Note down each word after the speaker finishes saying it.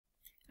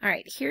All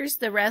right, here's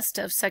the rest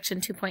of section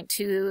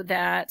 2.2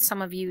 that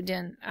some of you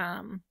didn't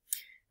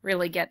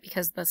really get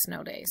because of the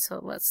snow day.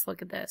 So let's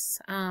look at this.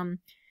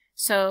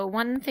 So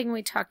one thing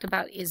we talked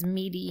about is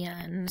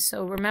median.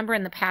 So remember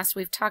in the past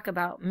we've talked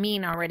about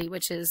mean already,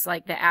 which is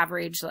like the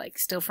average, like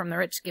steal from the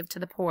rich, give to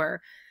the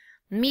poor.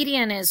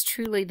 Median is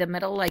truly the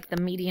middle, like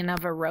the median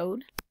of a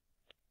road.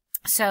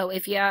 So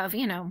if you have,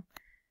 you know,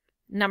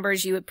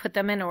 numbers, you would put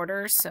them in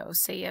order. So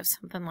say you have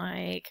something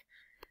like,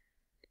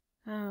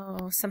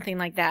 something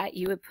like that,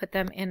 you would put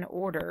them in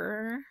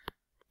order,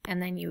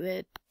 and then you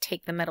would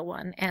take the middle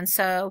one. And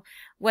so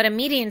what a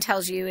median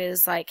tells you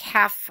is like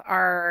half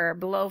are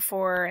below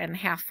 4 and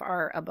half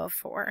are above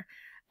 4.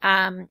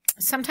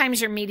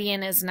 Sometimes your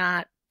median is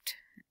not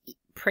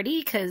pretty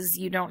because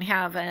you don't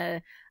have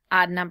a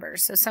odd number.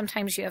 So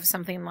sometimes you have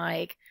something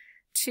like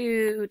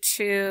 2,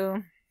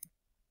 2,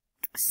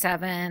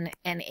 7,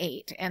 and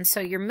 8. And so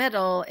your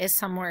middle is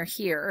somewhere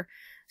here.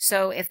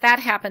 So if that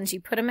happens,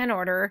 you put them in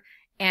order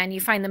and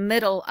you find the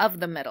middle of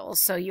the middle.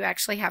 So you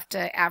actually have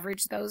to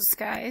average those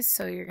guys.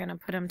 So you're going to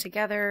put them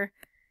together.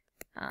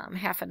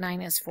 Half of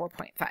 9 is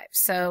 4.5.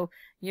 So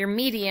your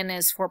median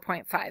is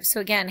 4.5. So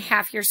again,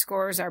 half your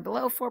scores are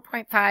below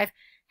 4.5,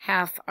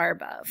 half are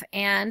above.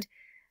 And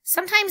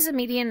sometimes the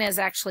median is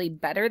actually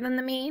better than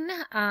the mean.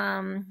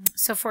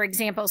 So for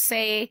example,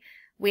 say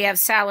we have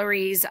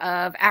salaries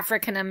of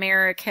African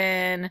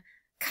American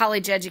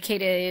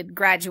college-educated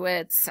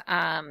graduates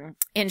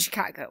in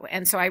Chicago.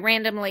 And so I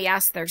randomly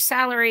asked their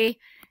salary,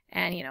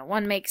 and, you know,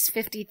 one makes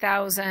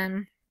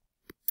 $50,000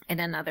 and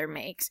another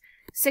makes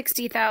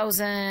 $60,000,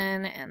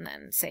 and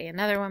then say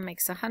another one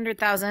makes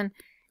 $100,000,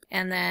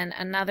 and then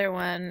another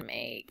one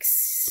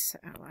makes,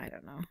 I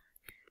don't know,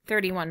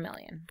 31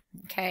 million.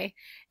 Okay.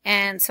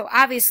 And so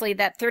obviously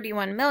that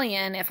 31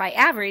 million, if I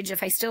average,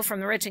 if I steal from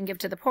the rich and give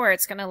to the poor,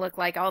 it's going to look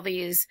like all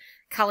these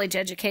college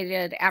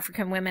educated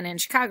African women in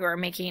Chicago are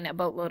making a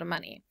boatload of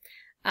money.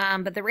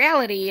 But the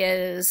reality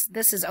is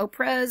this is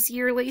Oprah's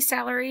yearly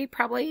salary,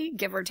 probably,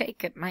 give or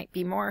take. It might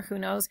be more, who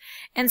knows.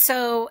 And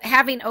so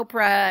having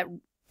Oprah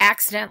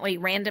accidentally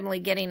randomly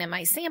getting in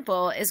my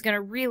sample is going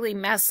to really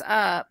mess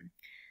up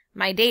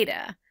my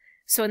data.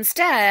 So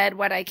instead,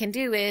 what I can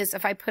do is,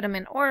 if I put them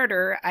in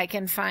order, I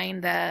can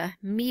find the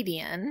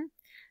median,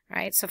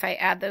 right? So if I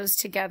add those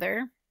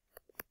together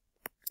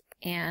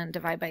and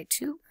divide by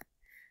 2,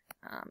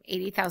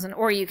 80,000,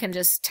 or you can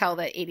just tell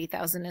that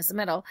 80,000 is the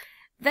middle,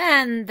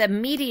 then the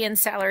median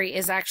salary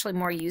is actually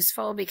more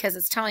useful because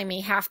it's telling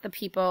me half the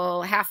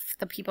people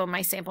in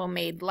my sample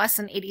made less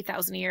than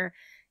 80,000 a year,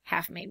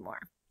 half made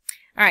more.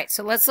 All right,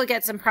 so let's look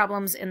at some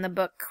problems in the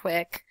book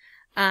quick.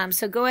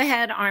 So go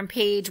ahead on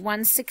page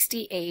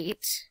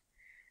 168.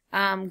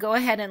 Go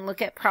ahead and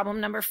look at problem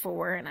number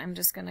 4, and I'm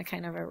just going to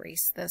kind of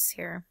erase this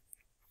here.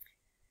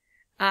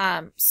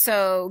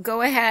 So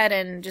go ahead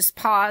and just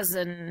pause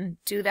and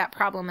do that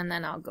problem, and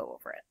then I'll go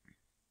over it.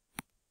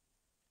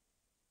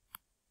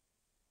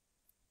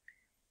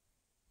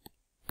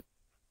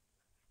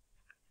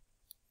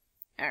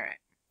 All right.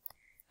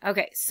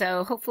 Okay,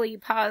 so hopefully you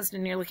paused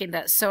and you're looking at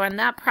that. So on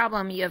that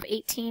problem, you have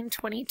 18,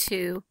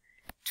 22,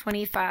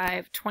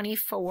 25,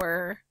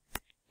 24,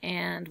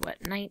 and what,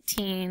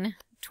 19,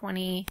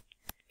 20,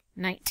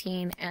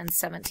 19, and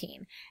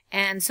 17.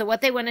 And so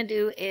what they want to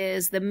do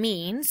is the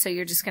mean. So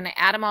you're just going to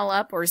add them all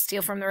up, or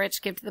steal from the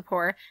rich, give to the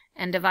poor,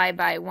 and divide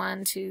by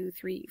 1, 2,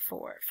 3,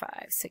 4,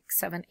 5, 6,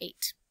 7,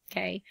 8.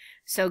 Okay,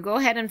 so go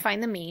ahead and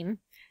find the mean.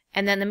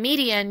 And then the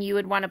median, you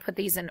would want to put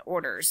these in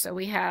order. So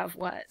we have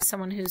what?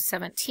 Someone who's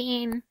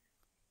 17,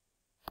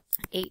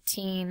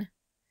 18,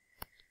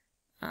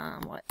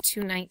 what,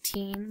 2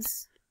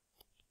 19s,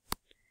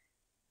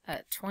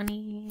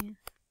 20,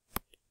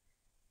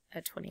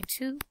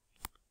 22,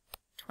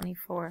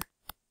 24,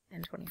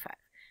 and 25.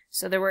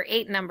 So there were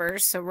 8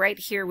 numbers. So right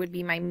here would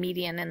be my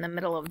median in the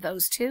middle of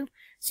those two.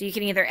 So you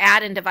can either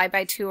add and divide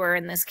by 2, or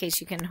in this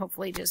case, you can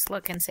hopefully just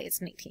look and say it's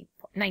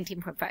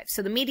 19.5.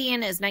 So the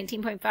median is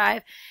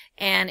 19.5.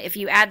 And if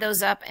you add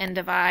those up and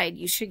divide,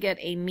 you should get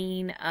a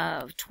mean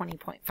of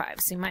 20.5.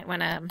 So you might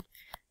want to,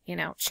 you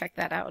know, check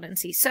that out and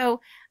see.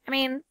 So, I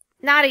mean,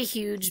 not a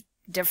huge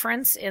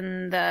difference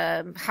in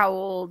the how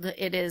old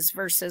it is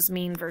versus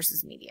mean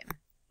versus median.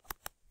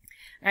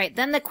 All right,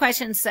 then the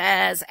question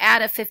says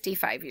add a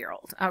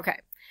 55-year-old. Okay,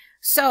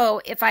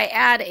 so if I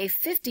add a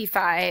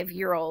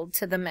 55-year-old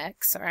to the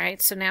mix, all right,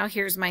 so now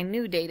here's my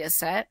new data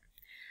set.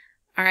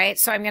 All right,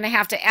 so I'm going to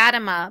have to add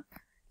them up.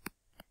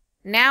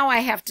 Now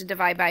I have to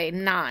divide by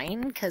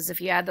 9, because if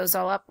you add those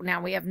all up,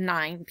 now we have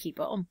 9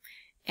 people.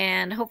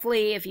 And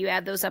hopefully if you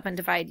add those up and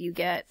divide, you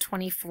get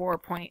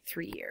 24.3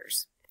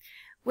 years.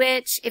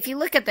 Which, if you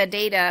look at the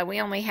data, we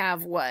only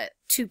have, what,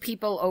 2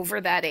 people over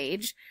that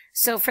age.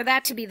 So for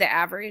that to be the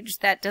average,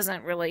 that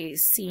doesn't really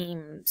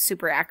seem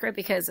super accurate,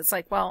 because it's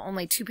like, well,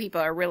 only 2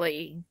 people are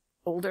really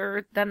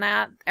older than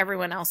that.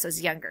 Everyone else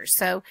is younger.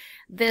 So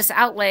this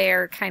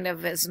outlier kind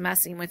of is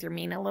messing with your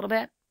mean a little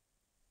bit.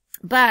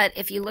 But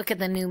if you look at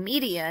the new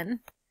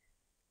median,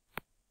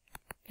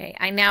 okay,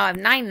 I now have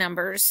 9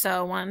 numbers.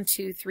 So 1,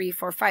 2, 3,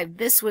 4, 5.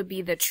 This would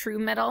be the true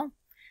middle.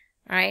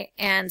 All right,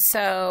 and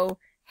so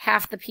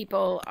half the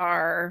people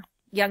are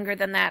younger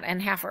than that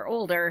and half are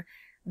older.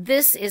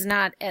 This is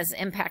not as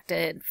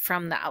impacted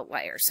from the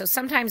outlier. So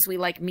sometimes we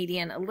like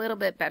median a little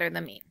bit better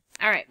than mean.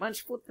 All right, why don't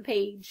you flip the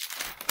page?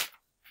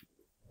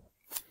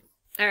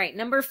 All right,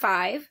 number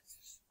 5.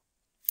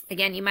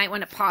 Again, you might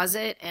want to pause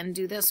it and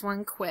do this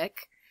one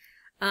quick,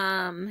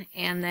 and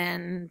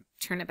then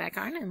turn it back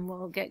on and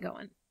we'll get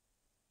going.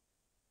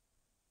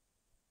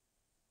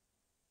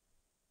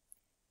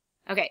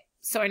 Okay,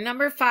 so in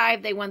number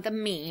 5, they want the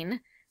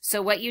mean.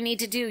 So what you need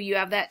to do, you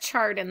have that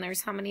chart and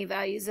there's how many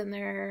values in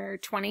there?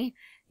 20.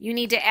 You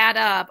need to add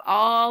up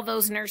all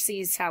those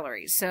nurses'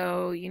 salaries.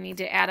 So you need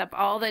to add up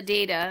all the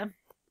data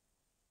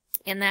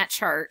in that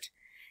chart.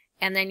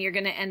 And then you're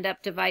going to end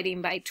up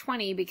dividing by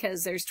 20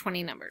 because there's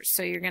 20 numbers.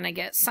 So you're going to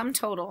get sum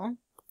total,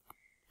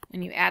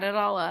 and you add it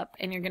all up,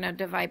 and you're going to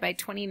divide by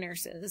 20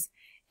 nurses.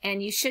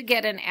 And you should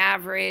get an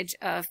average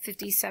of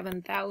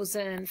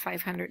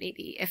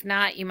 57,580. If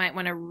not, you might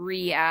want to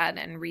re-add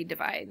and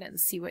redivide and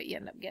see what you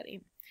end up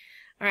getting.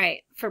 All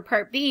right, for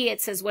part B,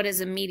 it says, what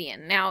is a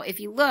median? Now, if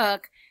you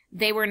look,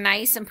 they were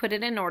nice and put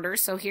it in order.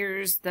 So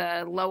here's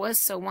the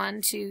lowest. So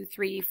 1, 2,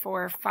 3,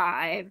 4,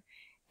 5.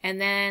 And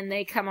then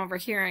they come over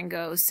here and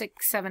go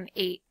 6, 7,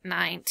 8,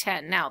 9,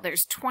 10. Now,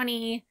 there's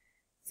 20. Is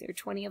there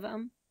 20 of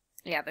them?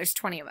 Yeah, there's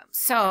 20 of them.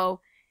 So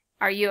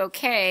are you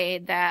okay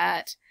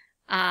that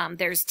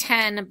there's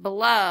 10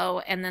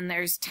 below and then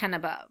there's 10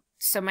 above?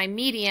 So my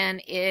median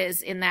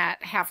is in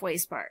that halfway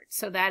part.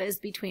 So that is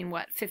between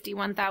what,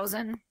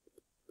 51,000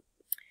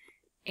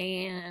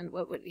 and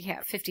what would we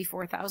have,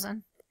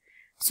 54,000?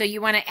 So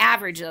you want to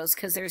average those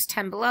because there's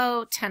 10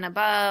 below, 10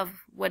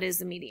 above. What is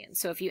the median?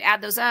 So if you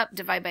add those up,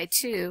 divide by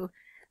 2,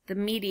 the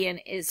median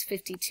is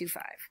 52.5.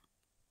 All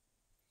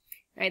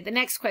right, the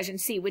next question,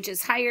 C, which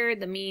is higher,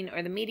 the mean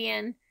or the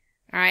median?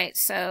 All right,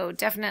 so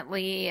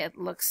definitely it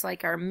looks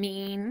like our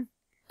mean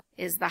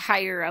is the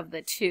higher of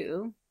the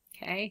two,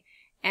 okay?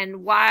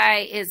 And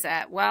why is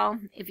that? Well,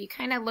 if you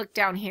kind of look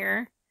down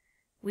here,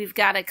 we've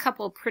got a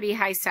couple pretty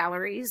high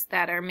salaries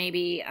that are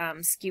maybe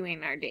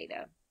skewing our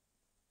data.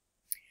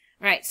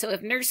 All right, so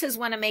if nurses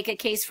want to make a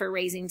case for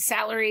raising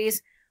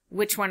salaries,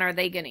 which one are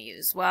they going to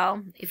use?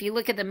 Well, if you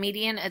look at the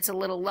median, it's a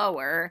little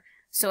lower.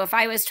 So if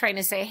I was trying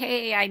to say,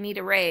 hey, I need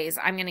a raise,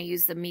 I'm going to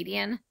use the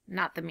median,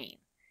 not the mean.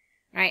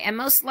 All right, and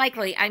most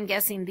likely, I'm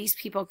guessing these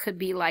people could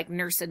be like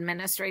nurse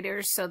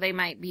administrators, so they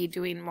might be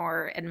doing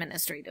more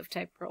administrative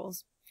type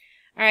roles.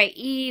 All right,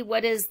 E,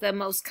 what is the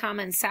most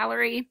common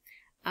salary?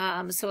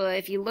 So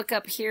if you look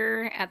up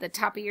here at the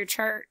top of your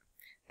chart,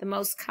 the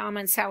most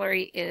common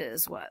salary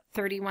is what?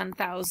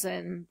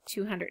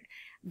 31,200.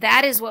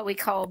 That is what we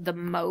call the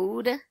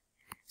mode.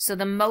 So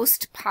the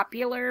most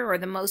popular or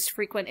the most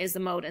frequent is the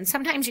mode. And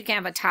sometimes you can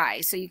have a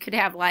tie. So you could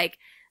have like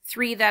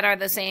 3 that are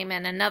the same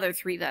and another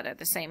 3 that are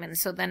the same. And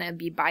so then it'd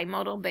be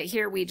bimodal. But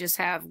here we just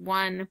have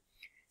one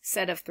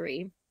set of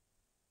 3.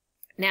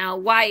 Now,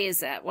 why is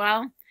that?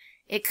 Well,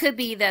 it could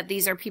be that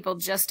these are people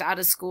just out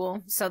of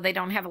school, so they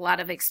don't have a lot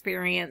of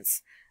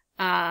experience.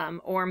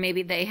 Or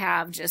maybe they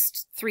have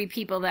just 3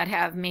 people that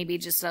have maybe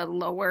just a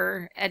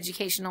lower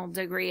educational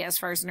degree as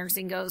far as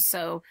nursing goes.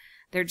 So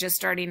they're just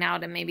starting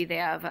out and maybe they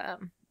have,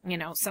 you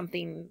know,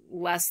 something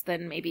less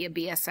than maybe a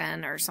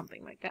BSN or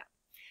something like that.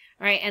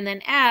 All right. And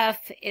then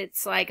F,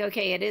 it's like,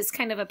 okay, it is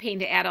kind of a pain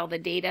to add all the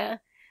data.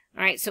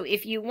 All right. So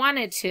if you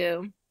wanted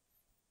to,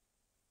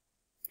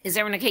 is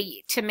everyone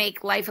okay to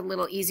make life a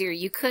little easier?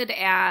 You could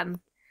add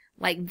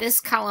like this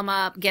column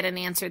up, get an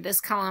answer,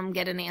 this column,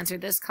 get an answer,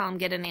 this column,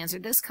 get an answer,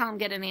 this column,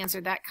 get an answer,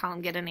 that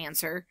column, get an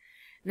answer.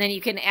 And then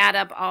you can add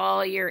up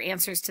all your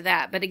answers to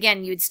that. But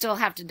again, you'd still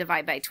have to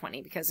divide by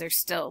 20 because there's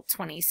still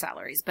 20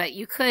 salaries. But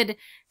you could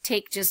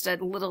take just a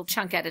little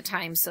chunk at a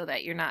time so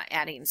that you're not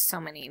adding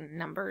so many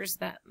numbers.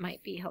 That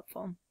might be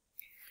helpful.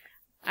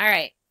 All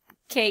right.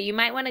 Okay, you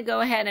might want to go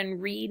ahead and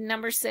read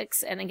number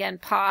 6 and again,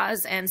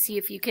 pause and see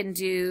if you can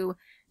do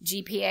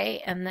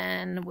GPA and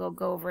then we'll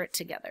go over it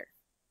together.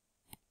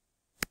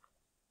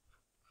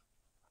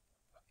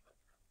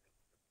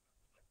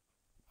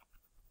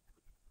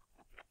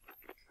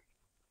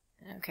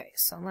 Okay,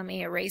 so let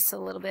me erase a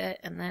little bit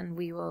and then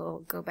we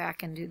will go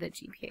back and do the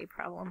GPA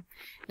problem.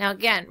 Now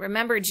again,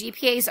 remember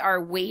GPAs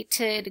are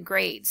weighted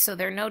grades, so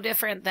they're no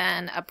different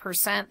than a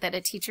 % that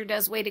a teacher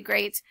does weighted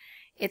grades.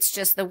 It's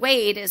just the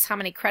weight is how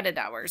many credit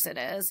hours it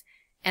is.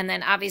 And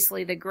then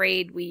obviously the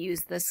grade, we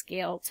use the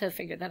scale to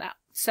figure that out.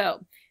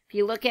 So if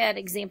you look at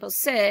example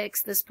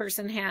 6, this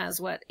person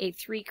has what, a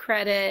 3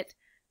 credit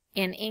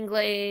in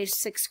English,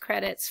 6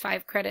 credits,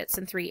 5 credits,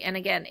 and 3. And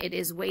again, it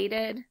is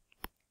weighted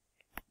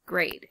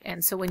grade.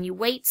 And so when you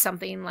weight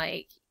something,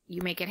 like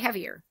you make it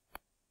heavier.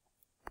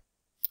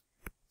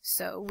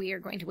 So we are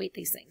going to weight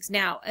these things.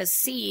 Now a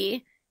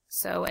C,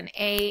 so an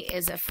A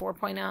is a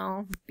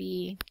 4.0,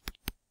 B.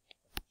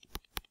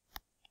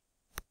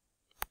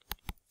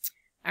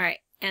 All right,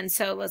 and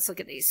so let's look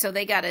at these. So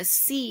they got a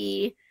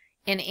C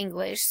in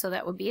English, so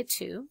that would be a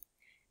 2.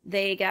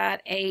 They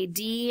got a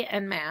D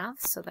in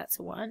math, so that's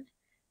a 1.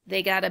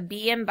 They got a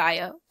B in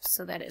bio,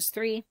 so that is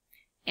 3.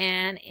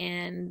 And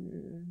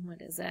in,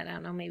 what is that? I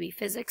don't know, maybe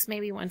physics,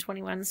 maybe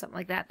 121, something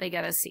like that. They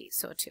got a C,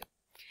 so a 2.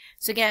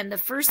 So again, the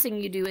first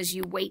thing you do is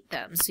you weight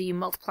them. So you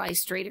multiply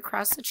straight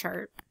across the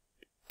chart.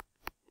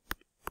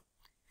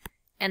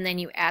 And then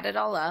you add it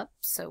all up.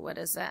 So what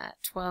is that?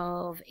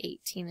 12,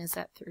 18, is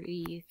that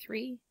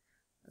 33?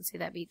 Let's see,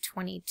 that'd be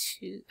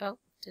 22. Oh,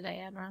 did I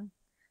add wrong?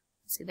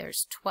 Let's see,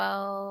 there's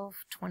 12,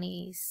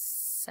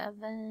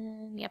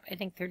 27. Yep, I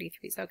think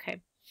 33 is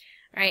okay.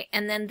 All right,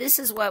 and then this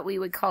is what we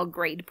would call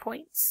grade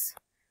points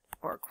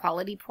or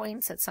quality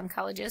points at some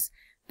colleges.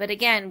 But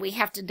again, we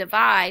have to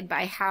divide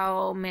by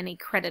how many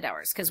credit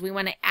hours because we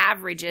want to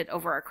average it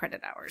over our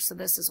credit hours. So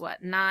this is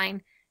what?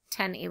 9,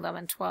 10,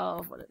 11,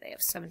 12. What do they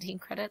have? 17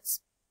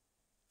 credits?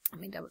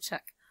 Let me double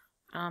check.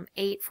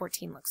 8,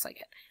 14 looks like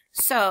it.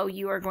 So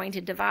you are going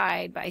to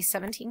divide by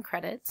 17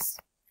 credits,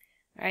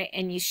 right?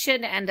 And you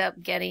should end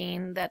up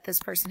getting that this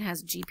person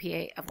has a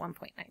GPA of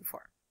 1.94.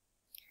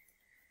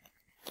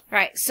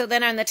 Right, so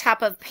then on the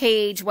top of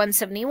page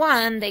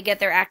 171, they get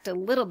their act a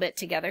little bit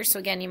together. So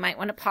again, you might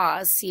want to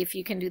pause, see if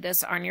you can do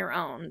this on your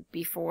own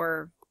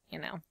before, you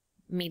know,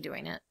 me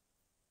doing it.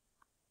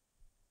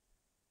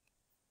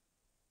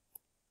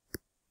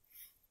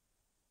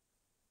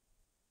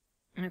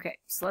 Okay,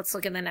 so let's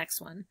look at the next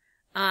one.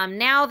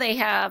 Now they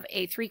have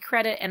a 3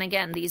 credit, and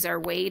again, these are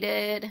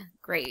weighted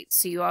grades.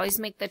 So you always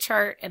make the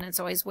chart, and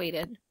it's always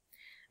weighted.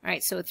 All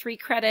right, so 3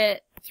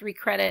 credit, 3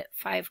 credit,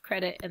 5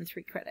 credit, and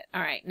 3 credit. All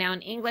right, now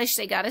in English,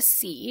 they got a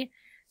C.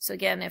 So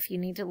again, if you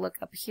need to look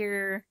up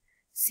here,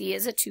 C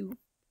is a 2.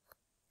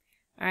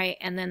 All right,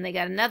 and then they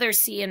got another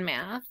C in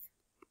math.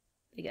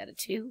 They got a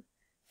 2.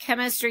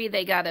 Chemistry,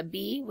 they got a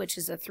B, which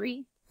is a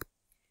 3.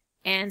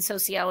 And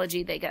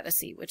sociology, they got a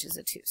C, which is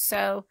a 2.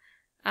 So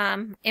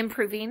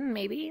improving,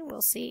 maybe,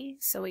 we'll see.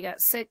 So we got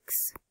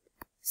 6,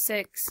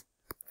 6,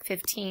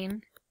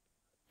 15,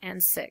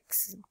 and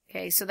 6.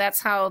 Okay, so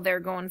that's how they're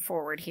going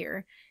forward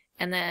here.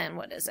 And then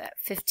what is that?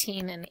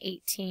 15 and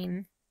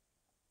 18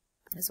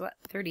 is what?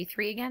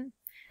 33 again?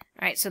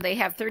 All right, so they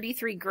have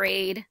 33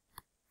 grade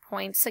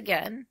points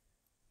again.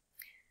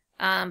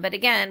 But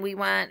again, we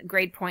want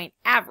grade point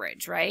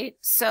average, right?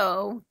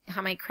 So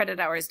how many credit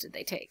hours did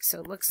they take?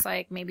 So it looks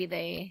like maybe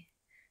they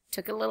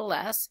took a little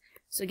less.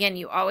 So again,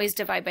 you always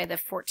divide by the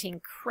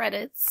 14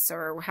 credits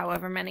or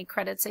however many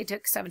credits they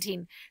took,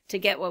 17, to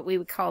get what we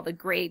would call the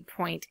grade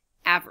point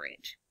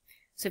average.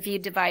 So if you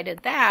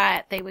divided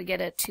that, they would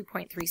get a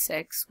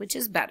 2.36, which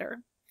is better.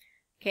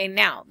 Okay,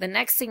 now the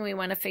next thing we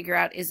want to figure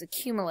out is a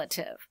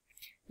cumulative.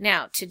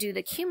 Now, to do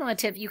the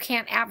cumulative, you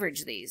can't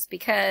average these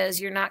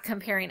because you're not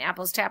comparing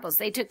apples to apples.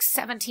 They took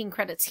 17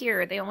 credits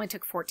here. They only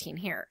took 14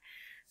 here.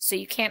 So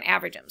you can't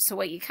average them. So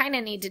what you kind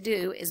of need to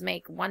do is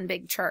make one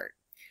big chart.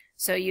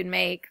 So you'd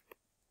make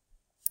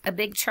a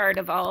big chart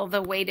of all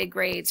the weighted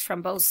grades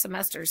from both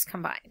semesters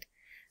combined.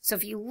 So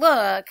if you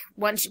look,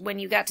 when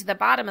you got to the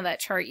bottom of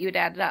that chart, you'd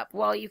add it up.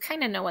 Well, you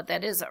kind of know what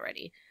that is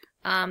already.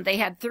 They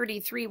had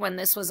 33 when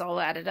this was all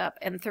added up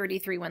and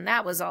 33 when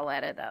that was all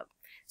added up.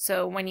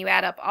 So when you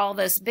add up all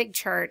this big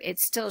chart, it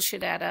still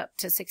should add up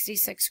to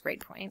 66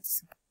 grade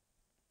points.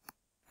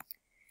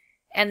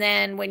 And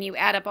then when you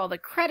add up all the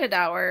credit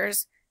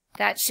hours,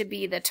 that should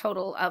be the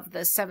total of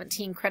the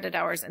 17 credit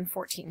hours and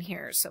 14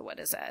 here. So what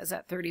is that? Is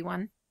that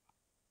 31?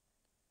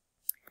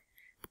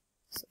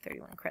 So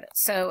 31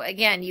 credits. So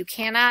again, you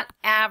cannot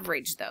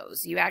average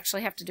those. You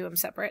actually have to do them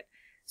separate.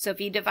 So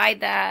if you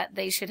divide that,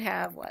 they should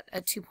have, what,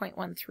 a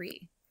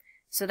 2.13.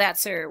 So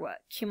that's their, what,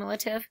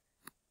 cumulative?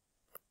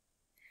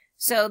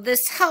 So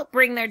this helped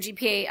bring their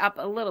GPA up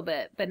a little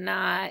bit, but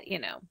not, you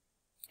know,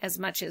 as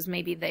much as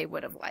maybe they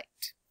would have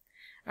liked.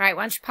 All right,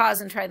 why don't you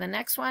pause and try the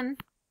next one?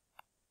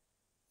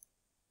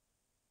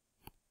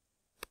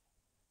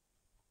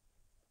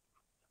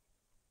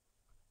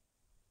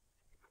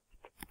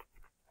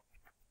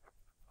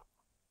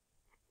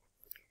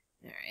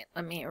 All right,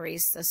 let me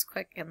erase this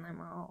quick and then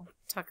we'll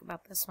talk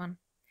about this one.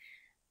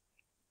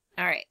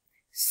 All right,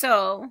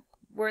 so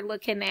we're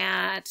looking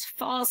at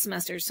fall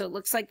semester. So it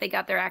looks like they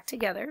got their act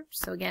together.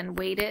 So again,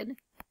 weighted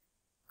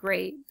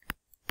grade.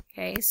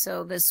 Okay,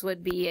 so this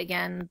would be,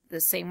 again, the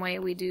same way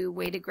we do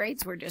weighted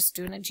grades. We're just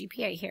doing a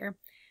GPA here.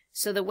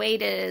 So the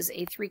weight is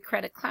a 3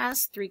 credit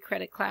class, 3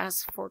 credit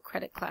class, 4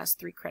 credit class,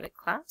 3 credit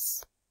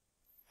class.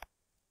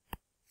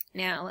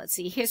 Now, let's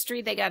see.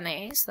 History, they got an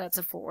A, so that's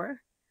a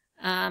 4.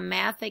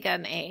 Math, they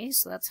got an A,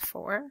 so that's a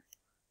 4.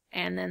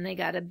 And then they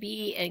got a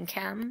B in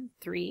Chem,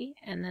 3.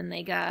 And then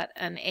they got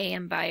an A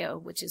in Bio,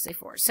 which is a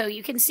 4. So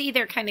you can see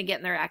they're kind of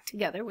getting their act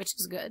together, which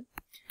is good.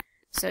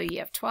 So you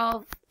have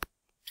 12,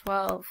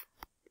 12,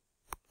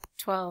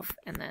 12,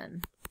 and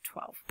then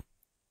 12.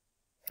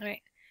 All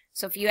right.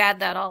 So if you add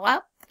that all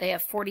up, they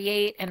have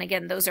 48. And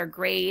again, those are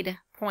grade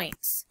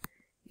points.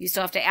 You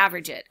still have to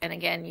average it. And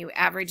again, you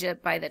average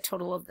it by the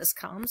total of this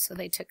column. So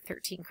they took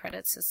 13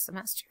 credits this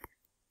semester.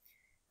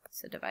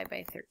 So divide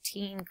by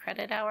 13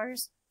 credit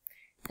hours.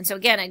 And so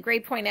again, a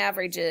grade point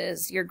average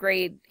is your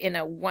grade in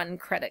a 1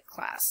 credit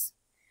class.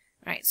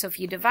 All right, so if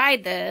you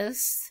divide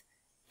this,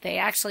 they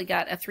actually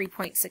got a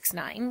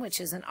 3.69, which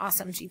is an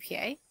awesome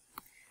GPA.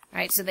 All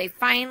right, so they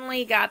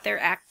finally got their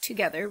act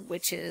together,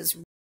 which is